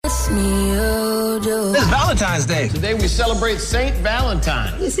It's Valentine's Day. Today we celebrate Saint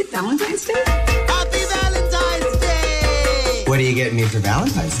Valentine. Is it Valentine's Day? Happy Valentine's Day! What are you getting me for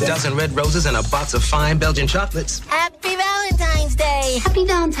Valentine's Day? A dozen red roses and a box of fine Belgian chocolates. Happy Valentine's Day. Happy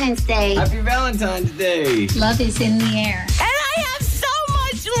Valentine's Day. Happy Valentine's Day. Love is in the air. And I have so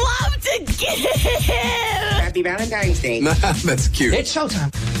much love to give. Happy Valentine's Day. That's cute. It's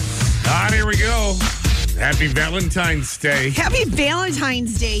showtime. Here we go. Happy Valentine's Day. Happy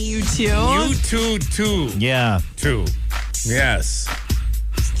Valentine's Day, you two. You too. Yeah. Two. Yes.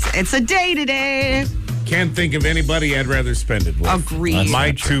 It's a day today. Can't think of anybody I'd rather spend it with. Agreed.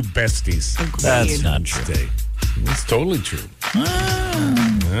 My two besties. That's not true. Day. It's totally true.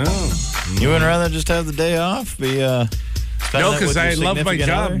 You would rather just have the day off? No, because I love my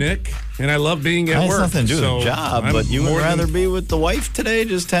job, Nick, and I love being at It has work. nothing to do with the job, but you would rather be with the wife today,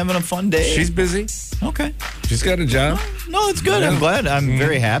 just having a fun day? She's busy. Okay. She's got a job. No, it's good. Yeah. I'm glad. I'm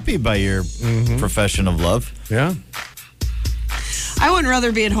very happy by your profession of love. Yeah. I wouldn't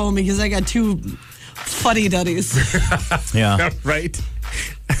rather be at home because I got two fuddy-duddies. Yeah. Right.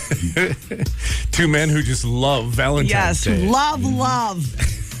 Two men who just love Valentine's Yes, Day. love. Love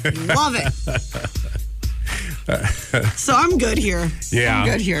it. So I'm good here. Yeah. I'm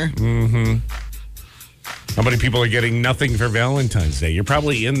good here. How many people are getting nothing for Valentine's Day? You're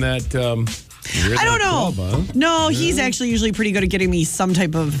probably in that. I don't know. Club, huh? No, he's actually usually pretty good at getting me some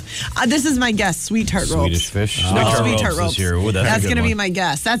type of. This is my guess. Sweet tart ropes. Swedish fish. Sweet tart ropes. this year. Ooh, That's going to be my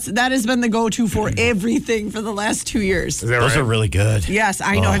guess. That has been the go-to for everything for the last 2 years. Is that Those right? are really good. Yes,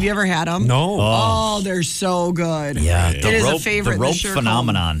 I know. Have you ever had them? No. Oh, they're so good. Yeah. It is a favorite The rope this year.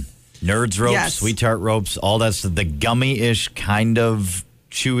 phenomenon. Nerds ropes, Yes. sweet tart ropes, all that's the gummy-ish kind of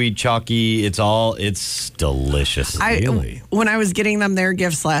chewy, chalky. It's delicious. When I was getting them their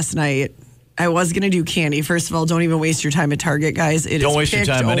gifts last night, I was going to do candy. First of all, don't even waste your time at Target, guys. Don't waste your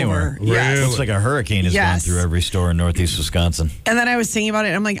time anywhere. Yes. It looks like a hurricane has gone through every store in Northeast Wisconsin. And then I was thinking about it,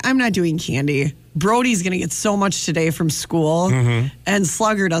 and I'm like, I'm not doing candy. Brody's going to get so much today from school, and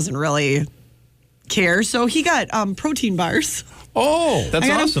Slugger doesn't really care. So he got protein bars. Oh, that's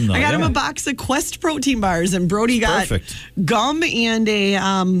awesome, though. I got him a box of Quest protein bars, and Brody got perfect. gum and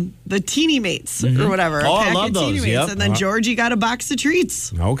the Teeny Mates or whatever. Oh, I pack love of those, Teeny Mates. yep. And then Georgie got a box of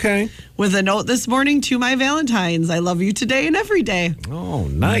treats okay. with a note this morning to my Valentine's. I love you today and every day. Oh,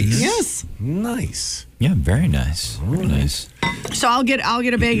 nice. Yes. Nice. Yeah, very nice. Very nice. So I'll get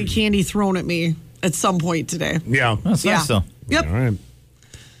a bag of candy thrown at me at some point today. Yeah. That's nice, though. Yep. All right. And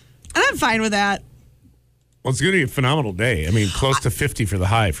I'm fine with that. Well, it's going to be a phenomenal day. I mean, close to 50 for the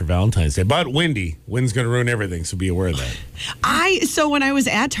high for Valentine's Day. But windy. Wind's going to ruin everything, so be aware of that. So when I was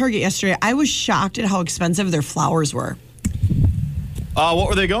at Target yesterday, I was shocked at how expensive their flowers were. What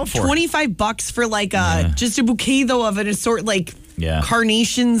were they going for? $25 for like just a bouquet though of an assortment like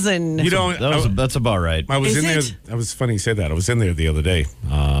carnations and that's about right. I was Is in there. it? I was funny you said that. I was in there the other day,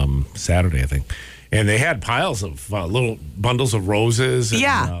 Saturday, I think. And they had piles of little bundles of roses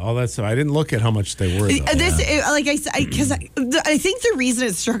and all that stuff. I didn't look at how much they were, though. Because I think the reason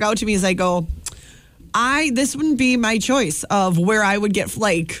it struck out to me is I go, this wouldn't be my choice of where I would get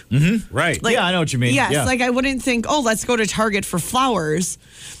Right. Like, yeah, I know what you mean. Yes, Yeah. like I wouldn't think, let's go to Target for flowers.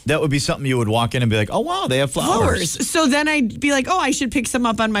 That would be something you would walk in and be like, oh, wow, they have flowers. So then I'd be like, I should pick some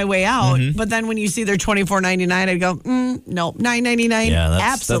up on my way out. But then when you see they're $24.99, I'd go, no, $9.99. Yeah,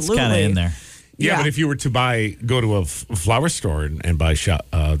 that's absolutely kind of in there. Yeah, but if you were to go to a flower store and buy shop,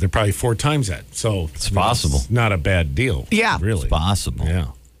 they're probably 4 times that. So it's possible. It's not a bad deal. Yeah, really, it's possible. Yeah.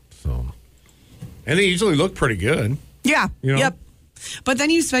 So, and they usually look pretty good. Yeah. You know? Yep. But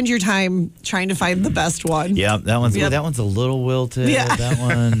then you spend your time trying to find the best one. Yeah, that one's a little wilted. Yeah. That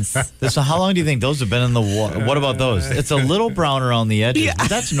one's. So how long do you think those have been in the water? What about those? It's a little brown around the edges, but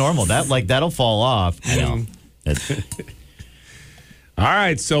that's normal. That'll fall off. You know. All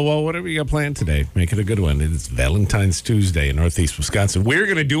right, so whatever you got planned today, make it a good one. It's Valentine's Tuesday in Northeast Wisconsin. We're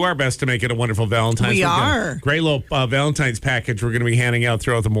going to do our best to make it a wonderful Valentine's. We are. Great little Valentine's package we're going to be handing out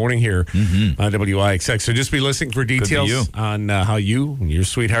throughout the morning here on WIXX. So just be listening for details on how you and your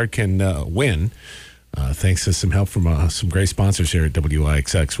sweetheart can win. Thanks to some help from some great sponsors here at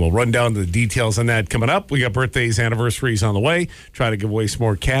WIXX. We'll run down the details on that coming up. We got birthdays, anniversaries on the way. Try to give away some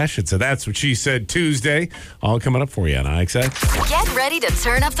more cash. It's a That's What She Said Tuesday. All coming up for you on IXX. Get ready to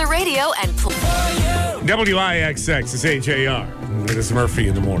turn up the radio and play. WIXX is HAR. It is Murphy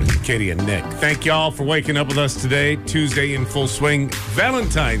in the morning. Katie and Nick. Thank y'all for waking up with us today. Tuesday in full swing.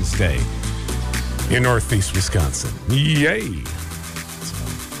 Valentine's Day in Northeast Wisconsin. Yay.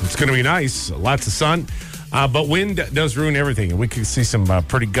 It's going to be nice. Lots of sun. But wind does ruin everything. And we could see some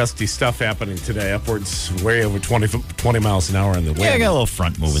pretty gusty stuff happening today, upwards way over 20 miles an hour in the wind. Yeah, I got a little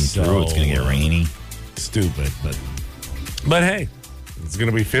front moving through. It's going to get rainy. Stupid, but hey, it's going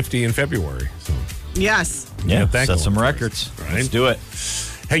to be 50 in February. So Yes. Yeah, that set some going records. Right. Let's do it.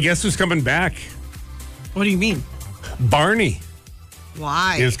 Hey, guess who's coming back? What do you mean? Barney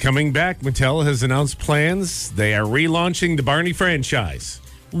Why? is coming back. Mattel has announced plans. They are relaunching the Barney franchise.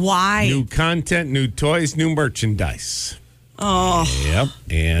 Why? New content, new toys, new merchandise. Oh. Yep.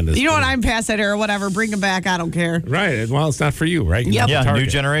 And You know what? I'm past that era. Whatever. Bring them back. I don't care. right. Well, it's not for you, right? You're Yep. not the Yeah, new target.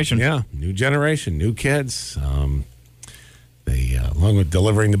 generation. Yeah, new generation, new kids. They, along with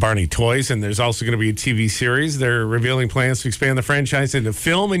delivering the Barney toys, and there's also going to be a TV series. They're revealing plans to expand the franchise into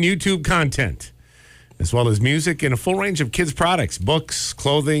film and YouTube content, as well as music and a full range of kids' products, books,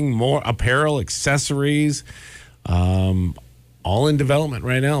 clothing, more apparel, accessories. All in development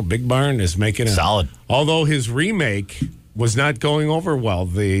right now. Big Barn is making it Solid. Although his remake was not going over well.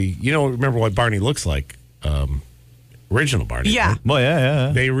 Remember what Barney looks like? Original Barney. Yeah. right? Well,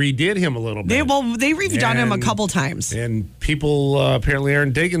 yeah. They redid him a little bit. They've redone him a And- couple times. And people apparently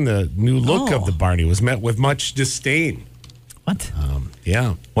aren't digging the new look of the Barney. It was met with much disdain. What?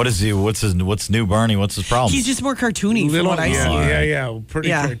 Yeah. What's new Barney? What's his problem? He's just more cartoony from what I see. Yeah. Pretty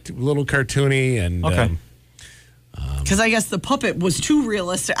Yeah. little cartoony and Okay. Because I guess the puppet was too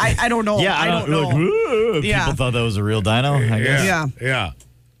realistic. I don't know. I don't know. People Yeah. thought that was a real dino, I guess.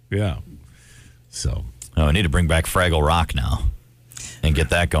 Yeah. So Oh, I need to bring back Fraggle Rock now and get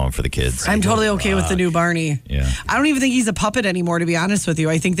that going for the kids. I'm totally okay with the new Barney. Yeah. I don't even think he's a puppet anymore, to be honest with you.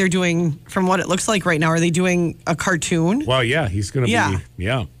 I think they're doing, from what it looks like right now, are they doing a cartoon? well, yeah, he's going to Yeah. be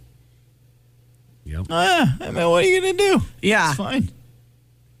Yep. I mean, what are you going to do? Yeah. It's fine.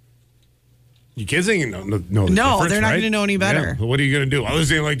 You kids ain't gonna know the No, difference, they're not right? gonna know any better. Yeah. Well, what are you going to do? I was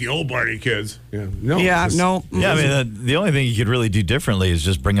saying like the old Barney kids. Yeah. No. Yeah, just- no. Yeah, I mean, the only thing you could really do differently is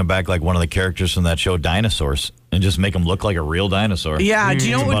just bring them back like one of the characters from that show, Dinosaurs, and just make them look like a real dinosaur. Yeah, do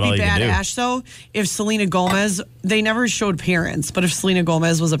you know what About would all be you can bad, do. Ash, though? If Selena Gomez, they never showed parents, but if Selena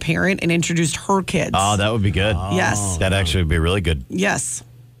Gomez was a parent and introduced her kids. Oh, that would be good. Yes. That actually would be really good. Yes,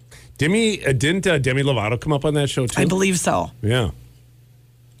 Didn't Demi Lovato come up on that show too? I believe so. Yeah.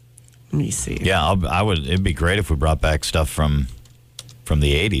 Let me see. Yeah, I would. It'd be great if we brought back stuff from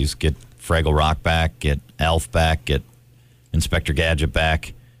the 80s. Get Fraggle Rock back, get Elf back, get Inspector Gadget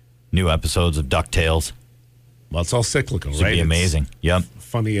back, new episodes of DuckTales. Well, it's all cyclical, It'd right? be amazing. Yep. It's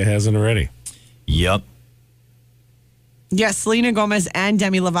funny it hasn't already. Yep. Yes, Selena Gomez and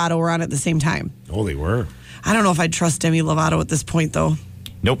Demi Lovato were on at the same time. Oh, they were. I don't know if I'd trust Demi Lovato at this point, though.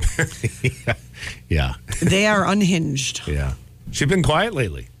 Nope. Yeah. They are unhinged. Yeah. She's been quiet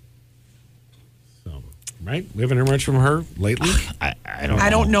lately. So, right? We haven't heard much from her lately. I don't know. I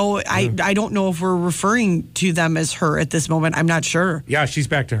don't know. I don't know if we're referring to them as her at this moment. I'm not sure. Yeah, she's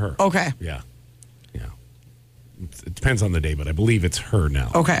back to her. Okay. Yeah. Yeah. It depends on the day, but I believe it's her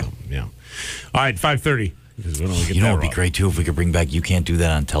now. Okay. So, yeah. All right, 5:30. Because we don't get You know that what would be wrong. great too if we could bring back You Can't Do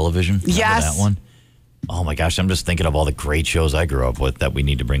That on Television? Remember Yes. that one? Oh my gosh, I'm just thinking of all the great shows I grew up with that we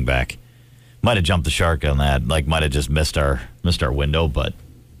need to bring back. Might have jumped the shark on that. Like might have just missed our window, but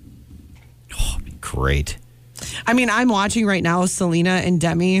it'd be great. I mean, I'm watching right now Selena and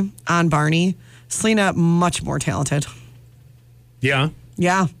Demi on Barney. Selena, much more talented. Yeah.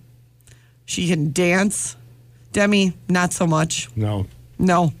 Yeah. She can dance. Demi, not so much. No.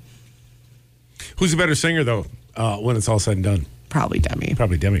 No, Who's a better singer, though, when it's all said and done? probably Demi.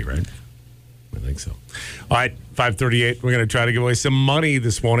 Probably Demi, right? I think so. All right, 5:38. We're going to try to give away some money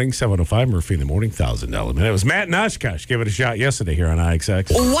this morning. 7:05 Murphy in the morning, $1,000 minute. It was Matt and Oshkosh gave it a shot yesterday here on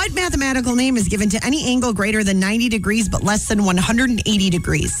IXX. What mathematical name is given to any angle greater than 90 degrees but less than 180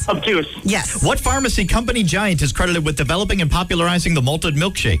 degrees? Obtuse. Yes. What pharmacy company giant is credited with developing and popularizing the malted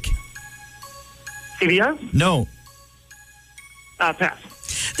milkshake? CVS? No. Pass.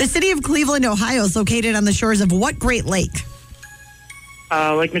 The city of Cleveland, Ohio is located on the shores of what Great Lake?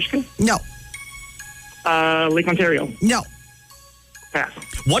 Lake Michigan? No. Lake Ontario? No. Pass.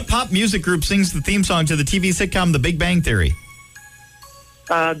 What pop music group sings the theme song to the TV sitcom The Big Bang Theory?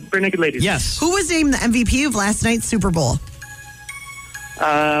 Bare Naked Ladies? Yes. Who was named the MVP of last night's Super Bowl?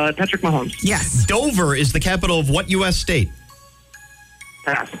 Patrick Mahomes? Yes. Dover is the capital of what U.S. state?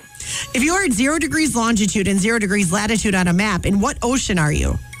 Pass. If you are at 0 degrees longitude and 0 degrees latitude on a map, in what ocean are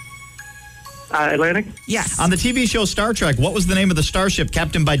you? Atlantic? Yes. On the TV show Star Trek, what was the name of the starship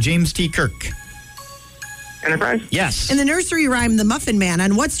captained by James T. Kirk? Enterprise? Yes. In the nursery rhyme, The Muffin Man,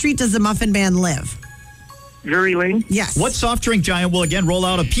 on what street does the Muffin Man live? Drury Lane? Yes. What soft drink giant will again roll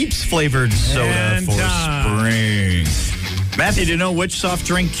out a Peeps flavored soda And for time. spring? Matthew, do you know which soft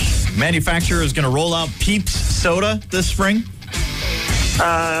drink manufacturer is going to roll out Peeps soda this spring?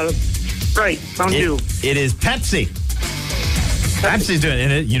 Right. Mountain Dew. It is Pepsi. Pepsi's doing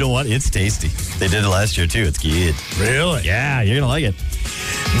it. And you know what? It's tasty. They did it last year, too. It's good. Really? Yeah, you're going to like it.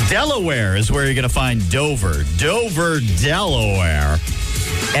 Delaware is where you're going to find Dover. Dover, Delaware.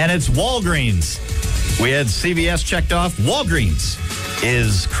 And it's Walgreens. We had CVS checked off. Walgreens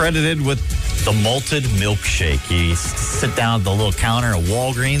is credited with the malted milkshake. You sit down at the little counter at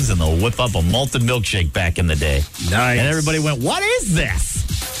Walgreens and they'll whip up a malted milkshake back in the day. Nice. And everybody went, what is this?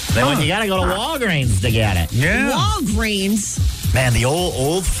 They went, you got to go to Walgreens to get it. Yeah. Walgreens. Man, the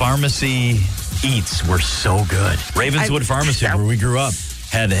old pharmacy eats were so good. Ravenswood Pharmacy, where we grew up,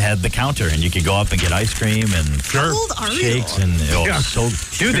 had the counter, and you could go up and get ice cream and How old are you? shakes. And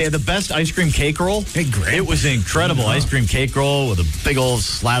dude, they had the best ice cream cake roll. Hey, great. It was incredible. Ice cream cake roll with a big old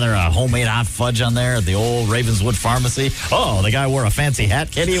slather of homemade hot fudge on there at the old Ravenswood Pharmacy. Oh, the guy wore a fancy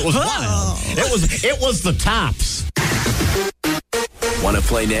hat, Kitty. It was wild. It was the tops. Want to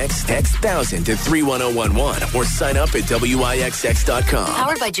play next? Text 1000 to 31011 or sign up at WIXX.com.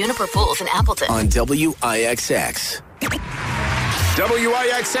 Powered by Juniper Pools in Appleton. On WIXX.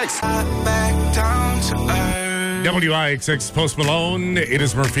 WIXX. WIXX Post Malone. It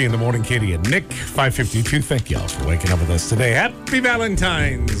is Murphy in the morning. Katie and Nick, 5:52. Thank y'all for waking up with us today. Happy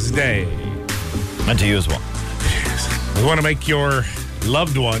Valentine's Day. And to you as well. We want to make your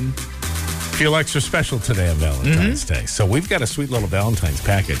loved one feel extra special today on Valentine's Day. So we've got a sweet little Valentine's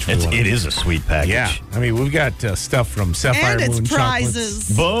package. It is a sweet package. Yeah. I mean, we've got stuff from Sapphire And Moon it's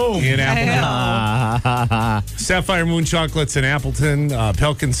prizes. Boom. in Appleton. Sapphire Moon Chocolates in Appleton,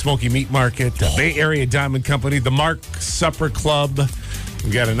 Pelican Smoky Meat Market, Bay Area Diamond Company, the Mark Supper Club.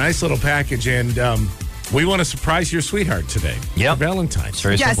 We've got a nice little package, and we want to surprise your sweetheart today. Yep. For Valentine's.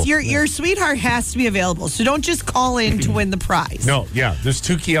 Very Yes, simple. your sweetheart has to be available. So don't just call in to win the prize. No, yeah. There's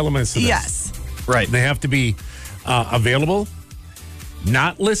two key elements to this. Yes. Right. They have to be available,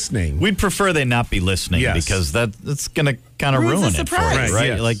 not listening. We'd prefer they not be listening Yes. because that's going to kind of Ruins ruin the it for surprise. you, Right, right?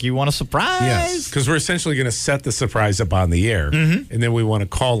 yes. Like you want a surprise. Yes, because we're essentially going to set the surprise up on the air, and then we want to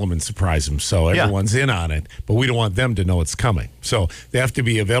call them and surprise them so Yeah. everyone's in on it, but we don't want them to know it's coming. So they have to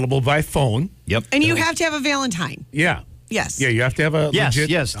be available by phone. Yep. And you have to have a Valentine. Yeah. Yes. Yeah, you have to have a legit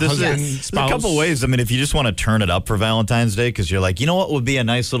Yes. husband, There's spouse. a couple ways. I mean, if you just want to turn it up for Valentine's Day because you're like, you know what would be a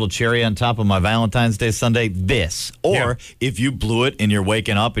nice little cherry on top of my Valentine's Day Sunday? This. Or Yeah. if you blew it and you're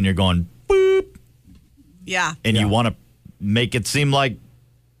waking up and you're going, boop, Yeah. and you want to make it seem like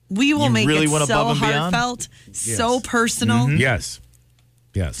We will You make really it went so above and beyond? heartfelt, so personal. Yes.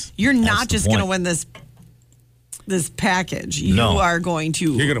 Yes. You're That's not the just going to point. win this package. You No. are going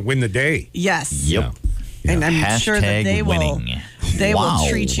to. You're going to win the day. Yes. yep. And I'm sure that Hashtag they winning. will Wow,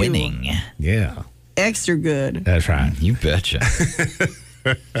 treat you winning. Yeah. extra good. That's right. You betcha.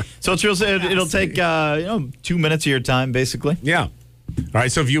 So it's real. It'll take 2 minutes of your time, basically. Yeah. All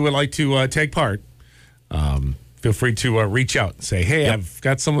right. So if you would like to take part, feel free to reach out and say, hey, Yep. I've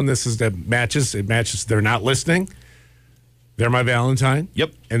got someone that matches. It matches. They're not listening. They're my Valentine.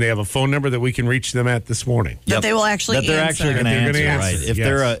 Yep. And they have a phone number that we can reach them at this morning. That they will actually that they're answer. actually going to That they're answer, gonna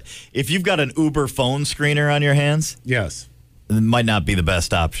right? answer, If you've got an Uber phone screener on your hands, Yes. it might not be the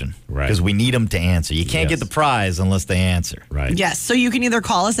best option, Right. Because we need them to answer. You can't Yes. get the prize unless they answer. Right. Yes, so you can either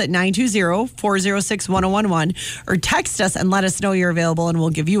call us at 920-406-1011 or text us and let us know you're available and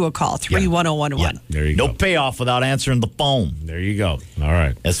we'll give you a call, 31011. There you No go. payoff without answering the phone. There you go. All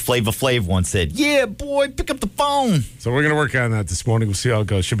right. As Flava Flav once said, yeah, boy, pick up the phone. So we're going to work on that this morning. We'll see how it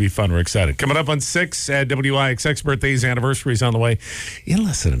goes. Should be fun. We're excited. Coming up on 6 at WIXX, birthdays, anniversaries on the way in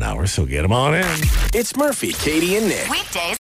less than an hour. So get them on in. It's Murphy, Katie, and Nick. Weekdays